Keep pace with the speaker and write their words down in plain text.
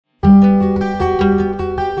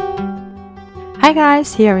Hi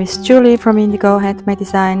guys, here is Julie from Indigo Handmade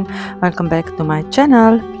Design. Welcome back to my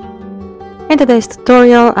channel. In today's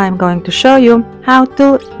tutorial I'm going to show you how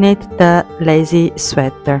to knit the lazy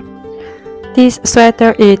sweater. This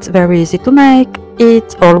sweater is very easy to make.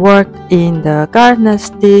 It's all worked in the gardener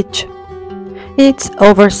stitch. It's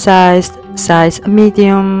oversized, size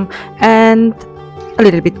medium and a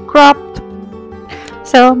little bit cropped.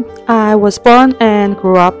 So I was born and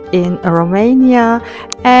grew up in Romania,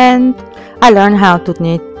 and I learned how to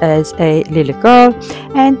knit as a little girl,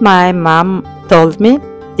 and my mom told me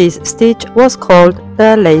this stitch was called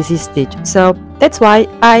the lazy stitch. So that's why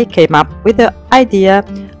I came up with the idea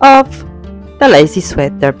of the lazy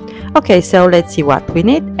sweater. Okay, so let's see what we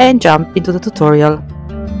need and jump into the tutorial.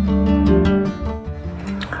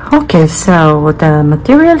 Okay, so the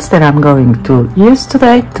materials that I'm going to use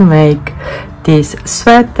today to make this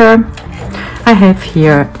sweater, I have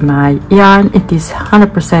here my yarn. It is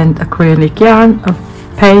 100% acrylic yarn, a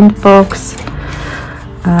paint box,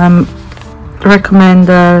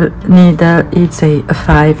 recommended needle. It's a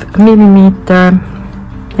 5mm.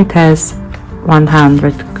 It has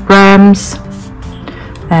 100 grams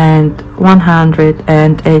and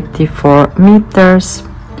 184 meters.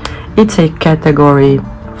 It's a category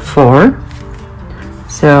 4,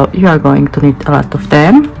 so you are going to need a lot of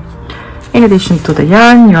them. In addition to the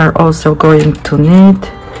yarn, you are also going to need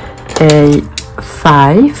a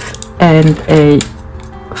 5 and a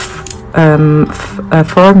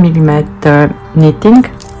 4mm knitting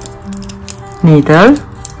needle,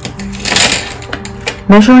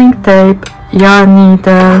 measuring tape, yarn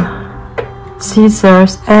needle,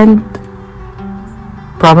 scissors, and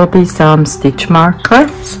probably some stitch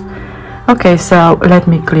markers. Okay, so let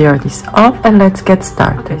me clear this off and let's get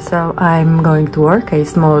started. So I'm going to work a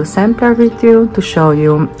small sampler with you to show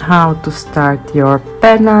you how to start your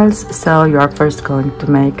panels. So you are first going to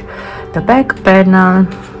make the back panel.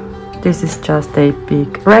 This is just a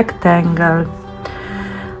big rectangle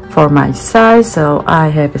for my size, so I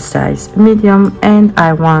have a size medium and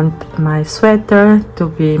I want my sweater to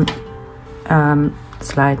be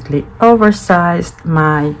slightly oversized.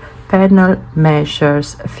 My panel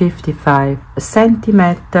measures 55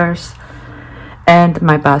 centimeters and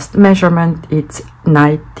my bust measurement is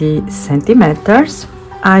 90 centimeters.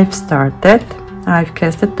 I've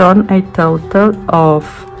casted on a total of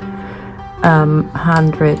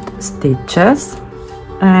 100 stitches,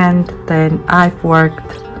 and then I've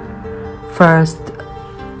worked first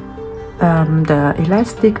the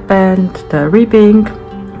elastic band, the ribbing,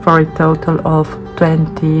 for a total of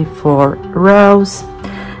 24 rows.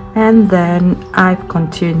 And then I've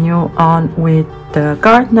continued on with the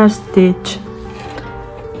gardener stitch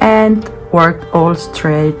and worked all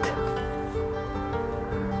straight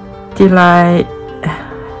till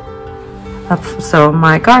so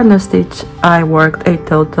my gardener stitch I worked a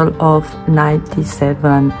total of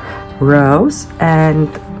 97 rows, and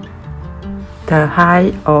the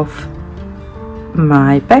height of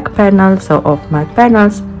my back panel, so of my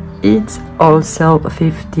panels, it's also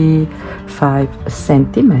 55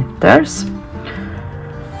 centimeters.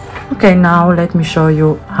 Okay, now let me show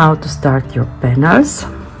you how to start your panels.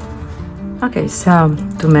 Okay, so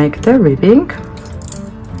to make the ribbing,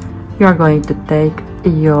 you are going to take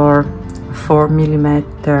your 4mm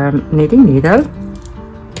knitting needle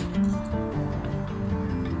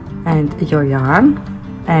and your yarn,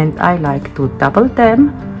 and I like to double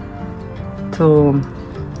them to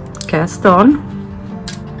cast on.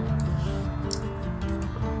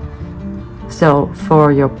 So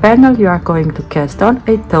for your panel you are going to cast on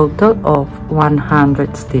a total of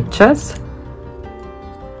 100 stitches.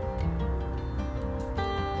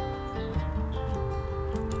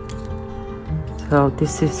 So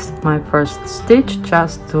this is my first stitch,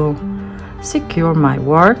 just to secure my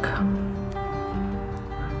work.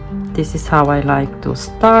 This is how I like to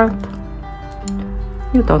start.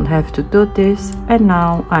 You don't have to do this. And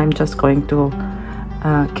now I'm just going to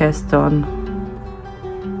cast on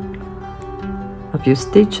a few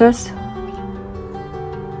stitches.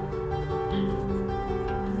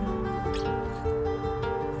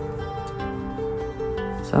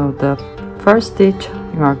 So the first stitch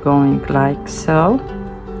you are going like so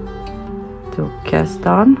to cast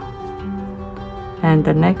on, and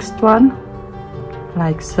the next one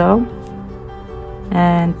like so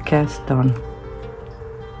and cast on.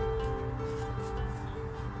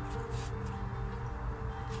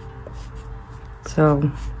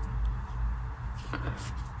 So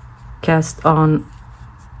cast on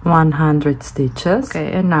 100 stitches.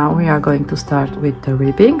 Okay, and now we are going to start with the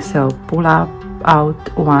ribbing. So pull out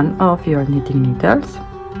one of your knitting needles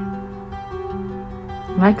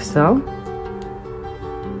like so,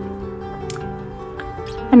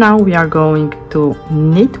 And now we are going to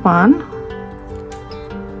knit one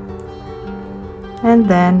and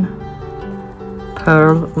then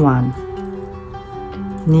purl one,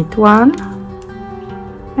 knit one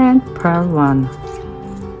and purl one,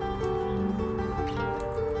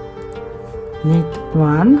 knit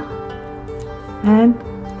one and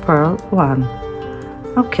purl one.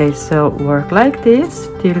 Okay, so work like this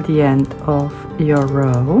till the end of your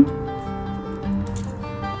row.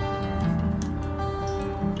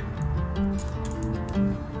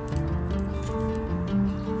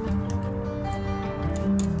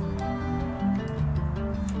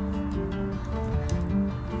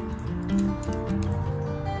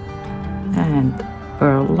 And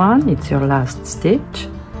purl one, it's your last stitch.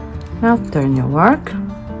 Now turn your work,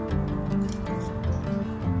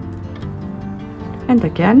 and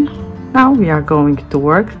again now we are going to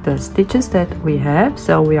work the stitches that we have.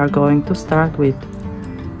 So we are going to start with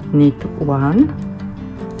knit one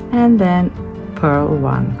and then purl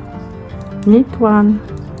one, knit one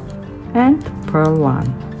and purl one,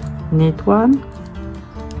 knit one,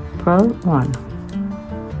 purl one.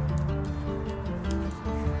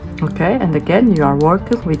 Okay, and again you are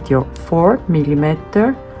working with your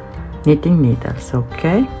 4mm knitting needles.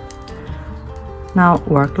 Okay, now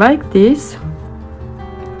work like this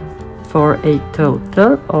for a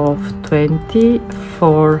total of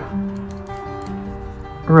 24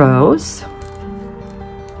 rows.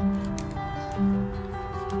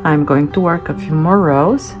 I'm going to work a few more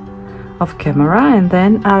rows of camera and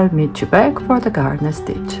then I'll meet you back for the garter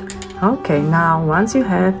stitch. Okay, now once you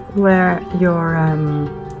have where your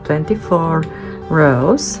 24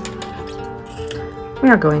 rows, we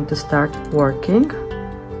are going to start working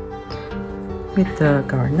with the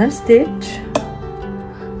garter stitch.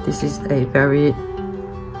 This is a very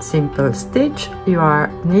simple stitch. You are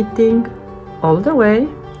knitting all the way,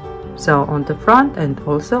 so on the front and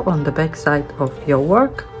also on the back side of your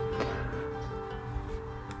work,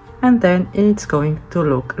 and then it's going to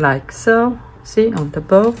look like so. See, on the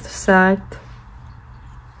both sides.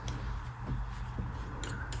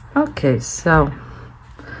 Okay, so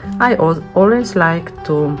I always like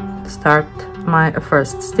to start my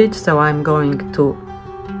first stitch, so I'm going to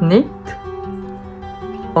knit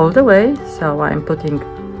all the way. So I'm putting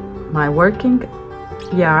my working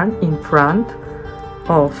yarn in front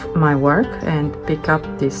of my work and pick up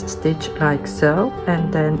this stitch like so,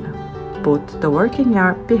 and then put the working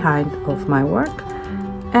yarn behind of my work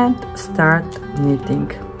and start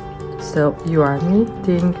knitting. So you are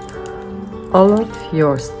knitting all of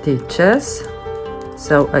your stitches.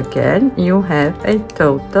 So again you have a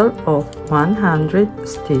total of 100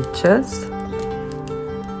 stitches.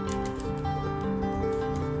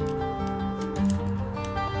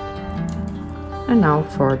 And now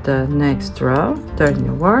for the next row, turn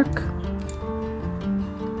your work,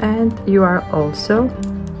 and you are also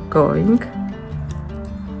going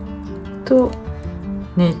to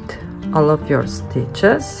knit all of your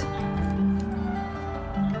stitches.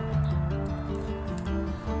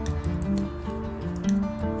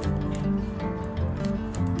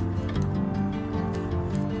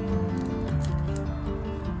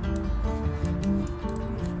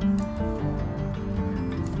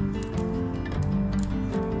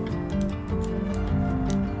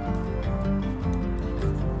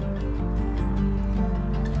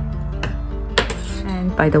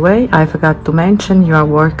 By the way, I forgot to mention, you are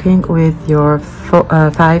working with your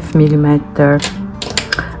 5mm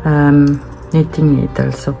knitting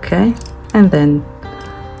needles, okay? And then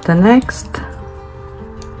the next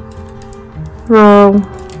row,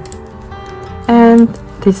 and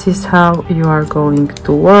this is how you are going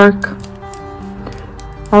to work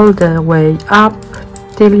all the way up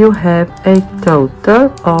till you have a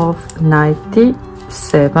total of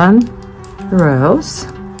 97 rows.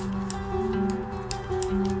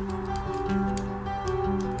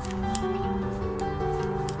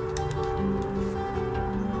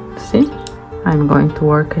 See, I'm going to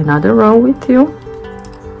work another row with you.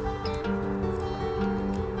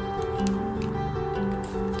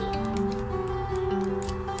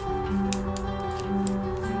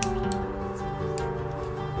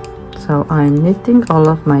 So I'm knitting all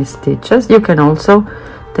of my stitches. You can also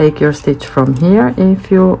take your stitch from here if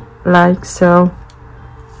you like so,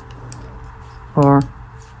 or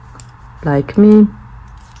like me,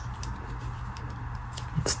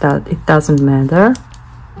 it doesn't matter.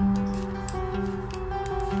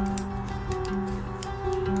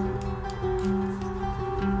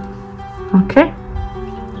 Okay,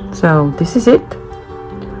 so this is it.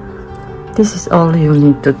 This is all you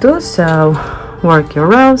need to do. So work your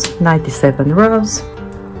rows, 97 rows.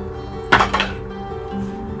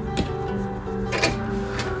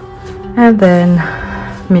 And then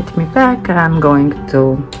meet me back. I'm going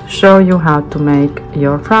to show you how to make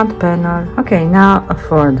your front panel. Okay, now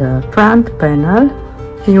for the front panel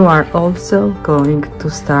you are also going to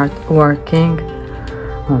start working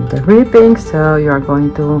on the ribbing. So you are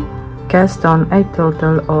going to cast on a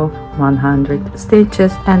total of 100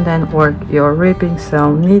 stitches and then work your ribbing.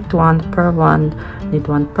 So knit one per one, knit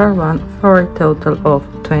one per one for a total of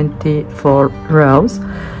 24 rows.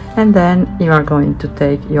 And then you are going to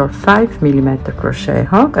take your 5mm crochet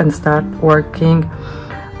hook and start working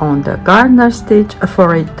on the garter stitch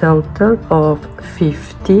for a total of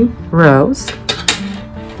 50 rows.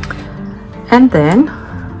 And then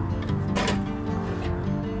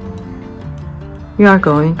you are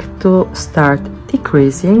going to start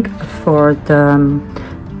decreasing for the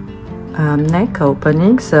neck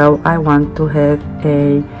opening. So I want to have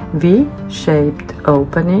a V-shaped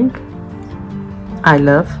opening. I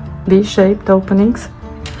love V-shaped openings,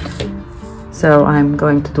 so I'm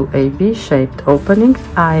going to do a V-shaped opening.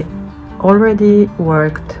 I already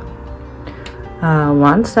worked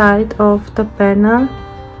one side of the panel,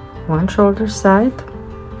 one shoulder side.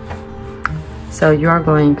 So you are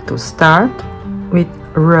going to start with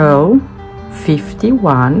row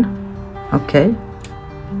 51. Okay,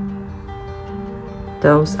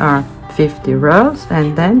 those are 50 rows,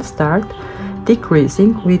 and then start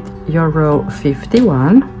decreasing with your row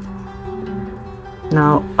 51.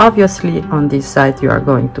 Now obviously on this side you are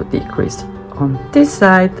going to decrease on this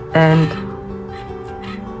side, and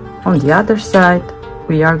on the other side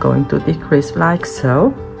we are going to decrease like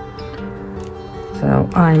so. So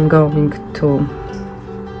I'm going to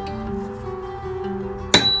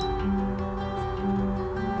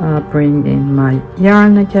bring in my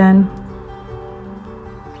yarn again.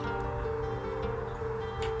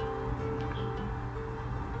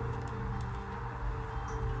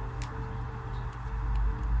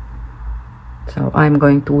 So I'm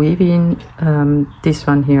going to weave in this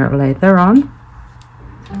one here later on.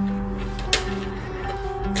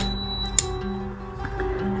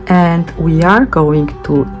 And we are going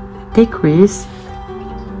to decrease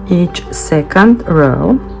each second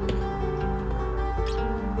row.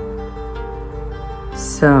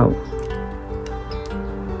 So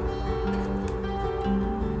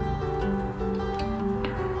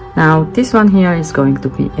now this one here is going to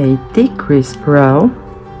be a decrease row.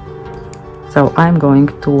 So I'm going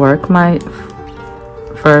to work my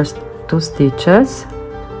first 2 stitches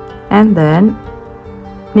and then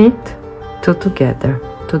knit 2 together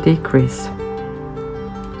to decrease.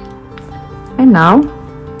 And now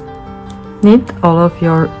knit all of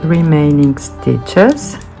your remaining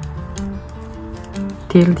stitches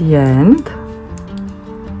till the end.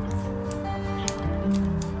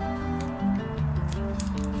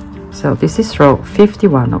 So this is row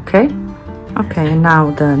 51, okay? Okay,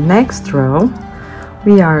 now the next row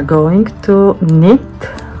we are going to knit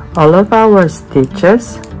all of our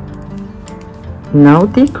stitches, no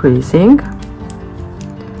decreasing,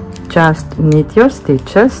 just knit your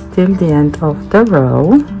stitches till the end of the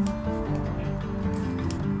row.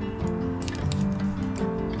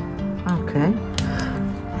 Okay,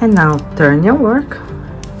 and now turn your work.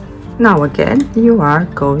 Now again you are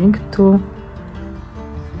going to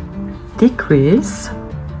decrease.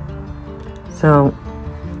 So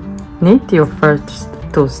knit your first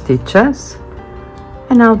 2 stitches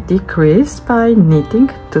and now decrease by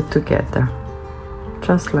knitting 2 together,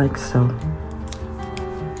 just like so.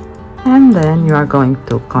 And then you are going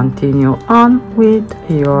to continue on with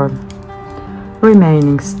your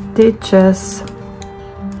remaining stitches.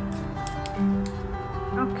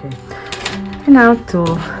 Okay, and now to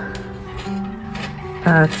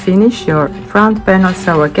finish your front panel.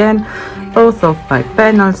 So again, both of my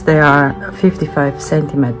panels, they are 55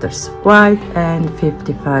 centimeters wide and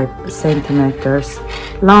 55 centimeters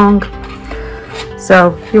long.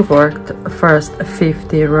 So you worked first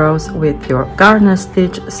 50 rows with your garter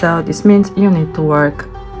stitch, so this means you need to work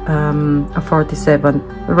 47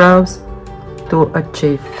 rows to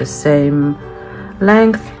achieve the same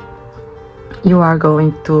length. You are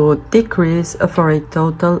going to decrease for a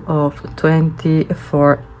total of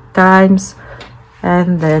 24 times,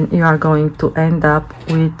 and then you are going to end up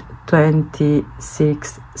with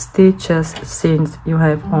 26 stitches, since you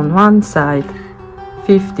have on one side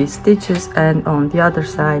 50 stitches and on the other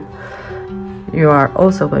side you are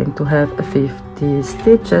also going to have 50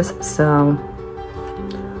 stitches. So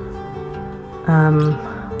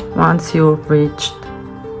once you've reached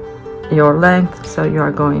your length, so you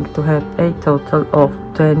are going to have a total of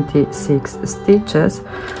 26 stitches,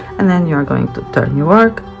 and then you are going to turn your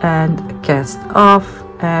work and cast off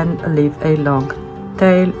and leave a long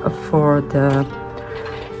tail for the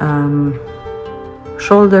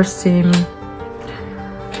shoulder seam.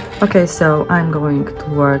 Okay, so I'm going to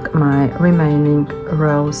work my remaining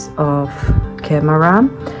rows of camera,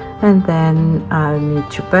 and then I'll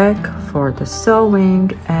meet you back for the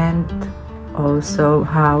sewing and also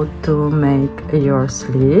how to make your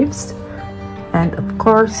sleeves. And of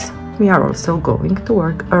course we are also going to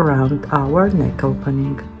work around our neck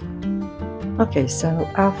opening. Okay, so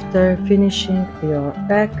after finishing your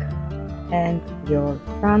back and your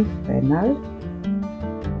front panel,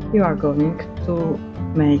 you are going to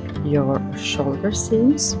make your shoulder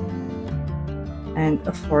seams, and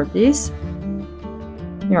for this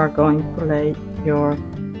you are going to lay your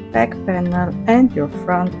back panel and your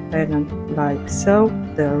front panel like so.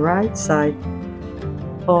 The right side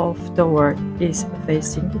of the work is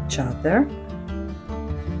facing each other.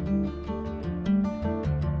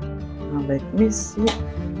 Now let me see.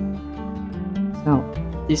 So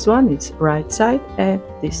this one is right side and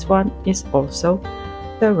this one is also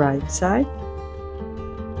the right side.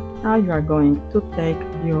 Now you are going to take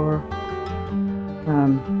your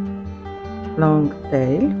long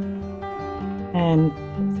tail and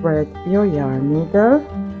thread your yarn needle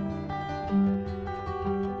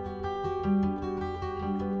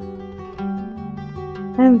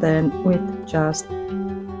and then with just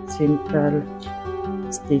simple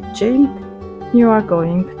stitching you are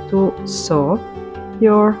going to sew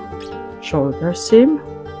your shoulder seam.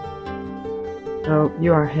 So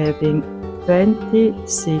you are having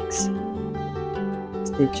 26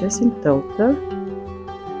 stitches in total.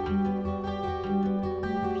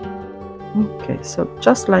 Okay, so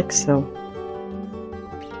just like so.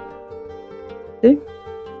 See?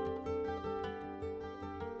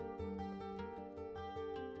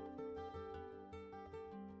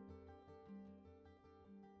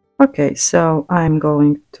 Okay, so I'm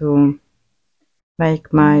going to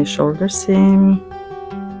make my shoulder seam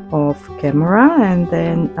off camera and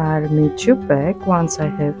then I'll meet you back once I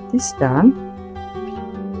have this done.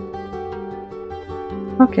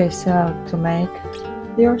 Okay, so to make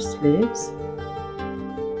your sleeves,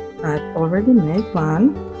 I've already made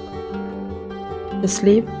one. The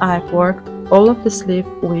sleeve, I've worked all of the sleeve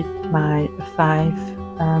with my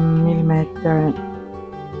 5mm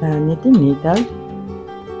knitting needle.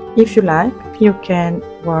 If you like, you can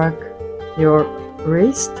work your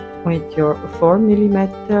wrist with your 4mm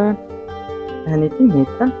knitting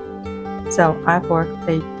needle. So I've worked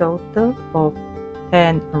a total of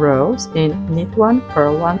 10 rows in knit 1,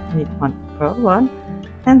 purl 1, knit 1, purl 1,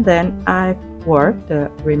 and then I've worked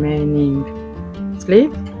the remaining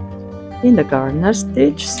sleeve in the garter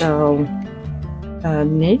stitch. So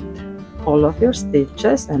knit all of your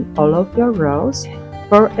stitches and all of your rows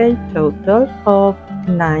for a total of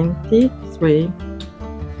 93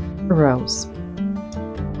 rows.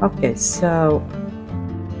 Okay, so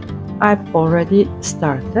I've already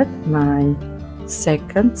started my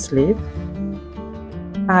second sleeve.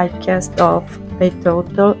 I cast off a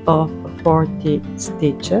total of 40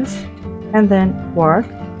 stitches and then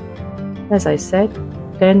worked, as I said,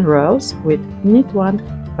 10 rows with knit 1,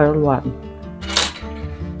 purl 1.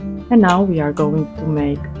 And now we are going to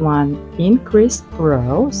make one increased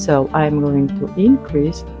row. So I'm going to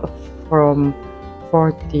increase from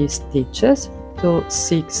 40 stitches to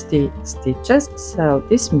 60 stitches. So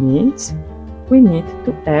this means we need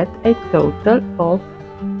to add a total of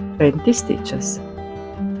 20 stitches.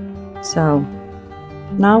 So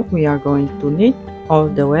now we are going to knit all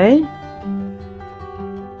the way.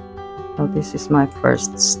 So this is my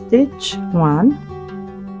first stitch,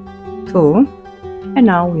 1, 2, and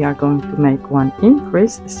now we are going to make one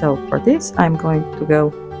increase. So for this I'm going to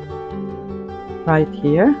go right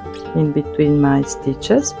here in between my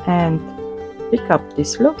stitches and pick up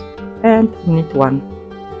this loop and knit 1.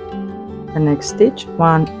 The next stitch,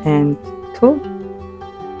 1 and 2,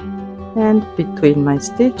 and between my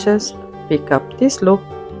stitches pick up this loop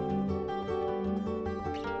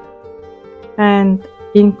and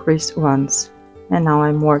increase once. And now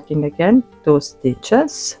I'm working again 2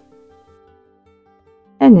 stitches,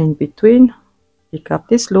 and in between pick up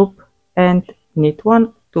this loop and knit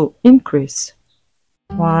 1 to increase,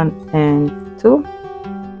 1 and 2,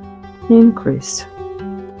 increase,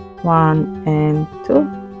 1 and 2,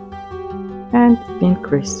 and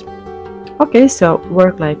increase. Okay, so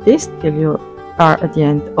work like this till you are at the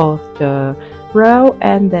end of the row,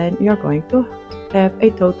 and then you're going to have a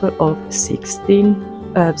total of 60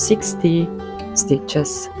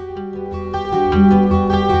 stitches.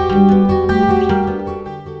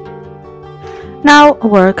 Now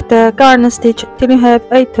work the garter stitch till you have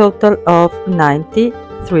a total of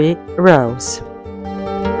 93 rows.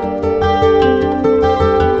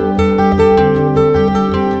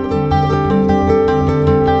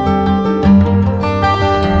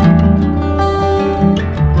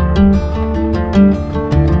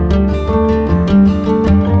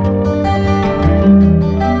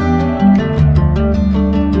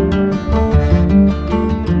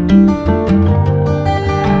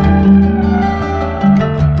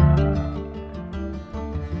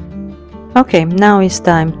 Okay, now it's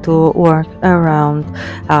time to work around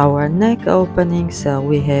our neck opening. So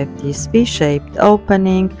we have this V-shaped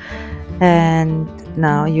opening, and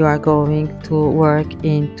now you are going to work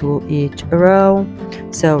into each row.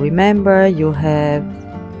 So remember, you have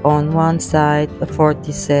on one side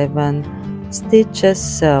 47 stitches,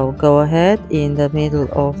 so go ahead in the middle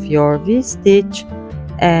of your V-stitch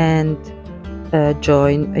and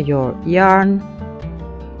join your yarn.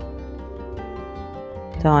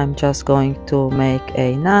 So I'm just going to make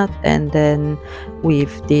a knot and then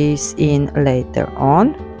weave this in later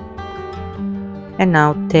on. And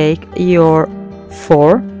now take your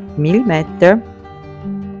 4mm,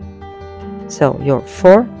 so your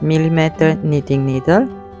 4mm knitting needle,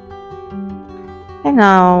 and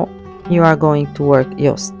now you are going to work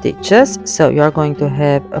your stitches. So you are going to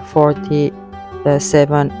have a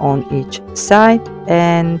 47 on each side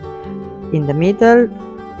and in the middle.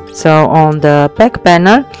 So on the back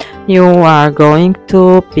panel you are going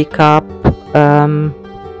to pick up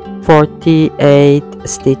 48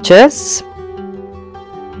 stitches.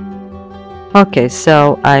 Okay,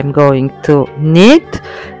 so I'm going to knit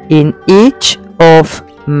in each of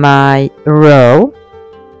my row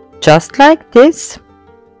just like this.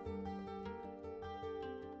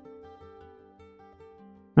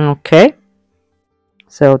 Okay,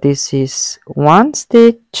 so this is one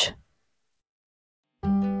stitch,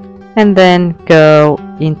 and then go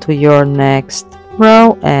into your next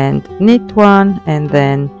row and knit one, and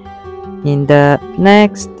then in the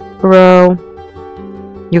next row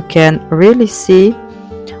you can really see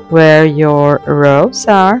where your rows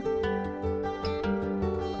are.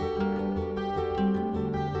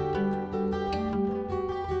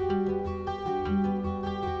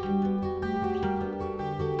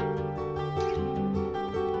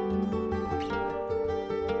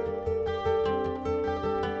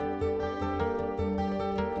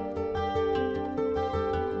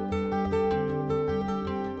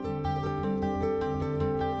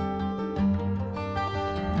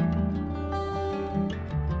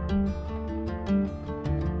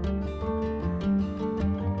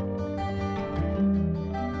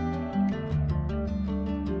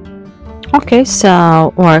 Okay,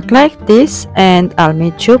 so work like this and I'll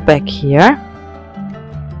meet you back here.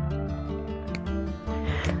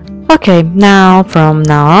 Okay, now from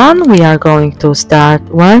now on we are going to start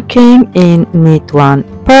working in knit one,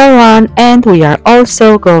 purl one, and we are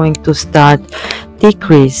also going to start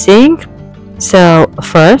decreasing. So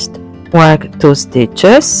first work 2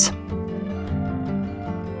 stitches.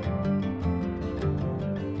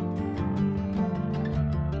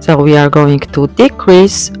 So we are going to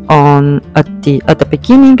decrease at the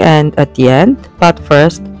beginning and at the end, but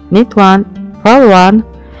first knit 1, purl 1,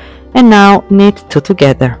 and now knit 2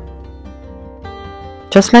 together,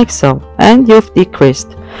 just like so, and you've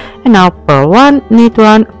decreased. And now purl 1, knit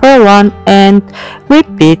 1, purl 1, and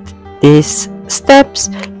repeat these steps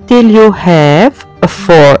till you have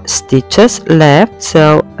 4 stitches left.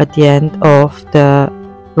 So at the end of the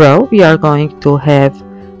row we are going to have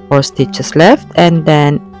 4 stitches left, and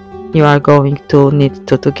then you are going to knit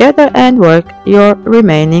 2 together and work your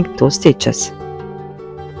remaining 2 stitches.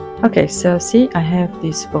 Okay, so see, I have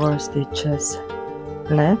these 4 stitches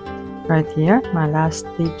left right here. My last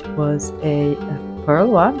stitch was a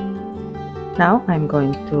purl one. Now I'm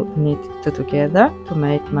going to knit 2 together to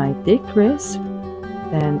make my decrease,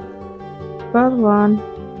 then purl 1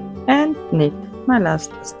 and knit my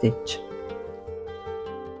last stitch.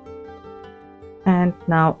 And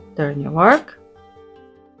now turn your work.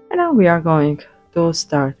 And now we are going to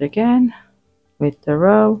start again with the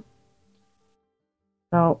row.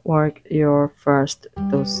 So work your first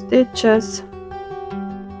 2 stitches,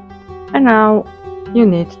 and now you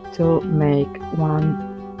need to make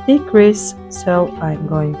 1 decrease. So I'm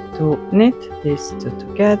going to knit these 2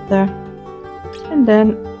 together and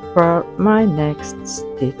then purl my next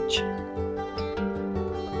stitch,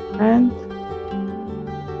 and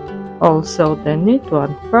also then knit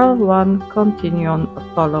 1, purl 1, continue on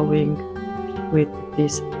following with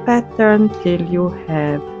this pattern till you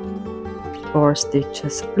have 4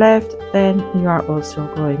 stitches left. Then you are also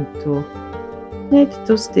going to knit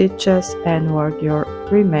 2 stitches and work your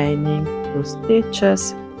remaining 2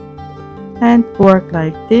 stitches, and work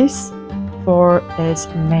like this for as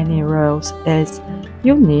many rows as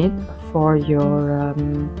you need for your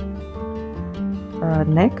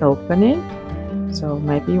neck opening. So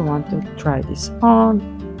maybe you want to try this on.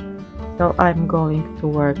 So I'm going to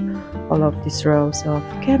work all of these rows off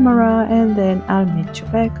camera, and then I'll meet you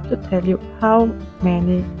back to tell you how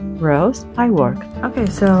many rows I worked. Okay,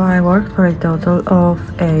 so I worked for a total of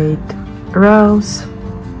 8 rows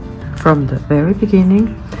from the very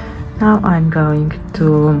beginning. Now I'm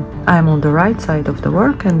on the right side of the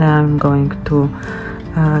work, and I'm going to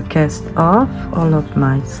cast off all of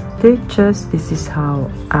my stitches. This is how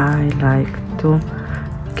I like to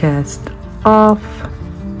cast off.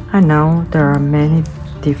 I know there are many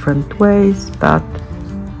different ways, but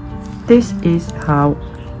this is how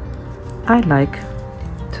I like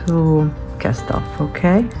to cast off.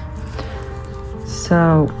 Okay,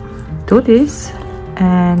 so do this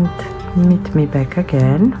and meet me back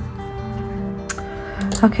again.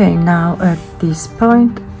 Okay, now at this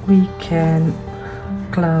point we can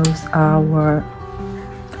close our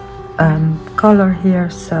collar here,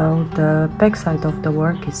 so the back side of the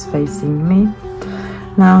work is facing me.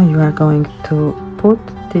 Now you are going to put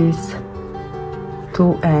these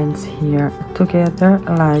two ends here together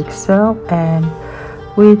like so, and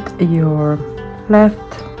with your left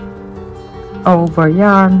over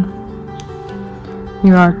yarn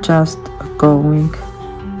you are just going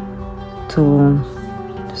to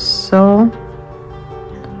sew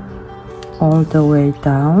all the way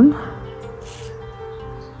down,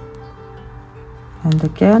 and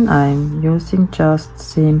again I'm using just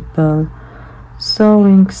simple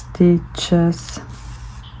sewing stitches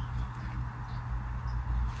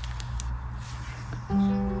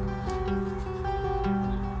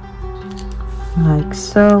like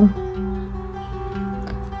so.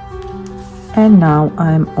 And now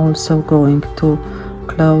I'm also going to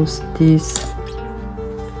close this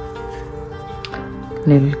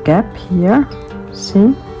little gap here,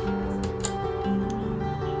 see?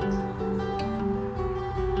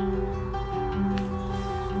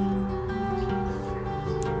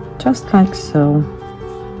 Just like so.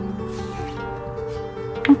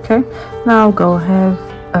 Okay, now go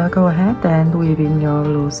ahead and weave in your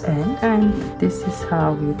loose end, and this is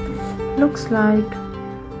how it looks like.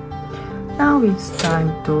 Now it's time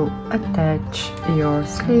to attach your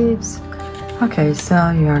sleeves. Okay, so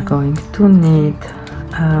you are going to need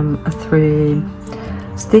 3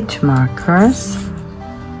 stitch markers,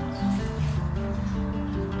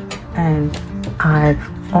 and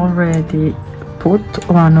I've already put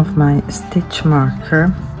one of my stitch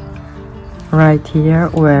marker right here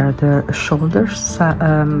where the shoulder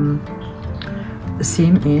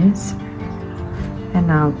seam is. And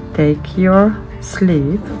now take your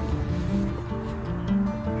sleeve.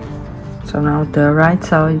 So now the right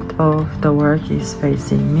side of the work is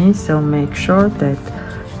facing me, so make sure that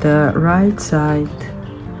the right side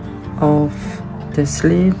of the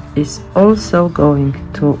sleeve is also going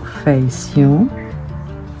to face you.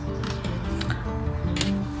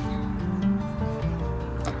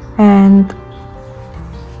 And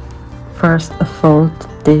first fold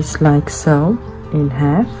this like so in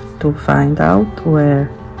half to find out where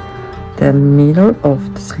the middle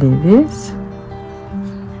of the sleeve is.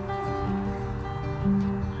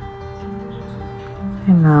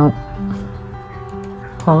 And now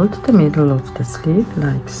hold the middle of the sleeve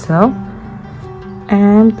like so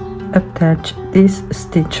and attach this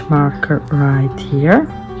stitch marker right here.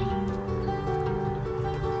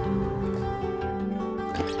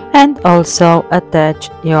 And also attach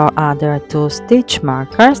your other 2 stitch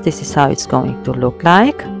markers. This is how it's going to look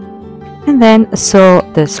like. And then sew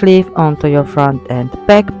the sleeve onto your front and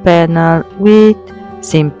back panel with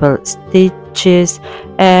simple stitches,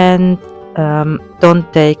 and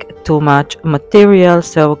don't take too much material,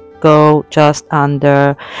 so go just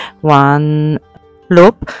under 1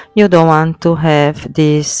 loop. You don't want to have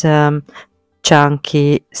these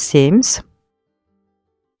chunky seams.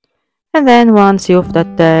 And then once you've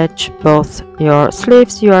attached both your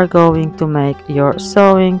sleeves, you are going to make your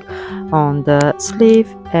sewing on the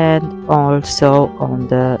sleeve and also on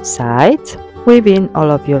the sides. Weave in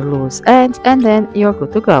all of your loose ends, and then you're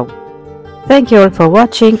good to go. Thank you all for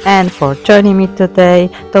watching and for joining me today.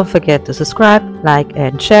 Don't forget to subscribe, like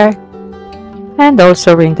and share, and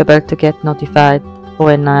also ring the bell to get notified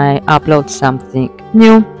when I upload something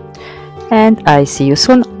new. And I see you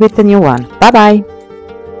soon with a new one. Bye bye!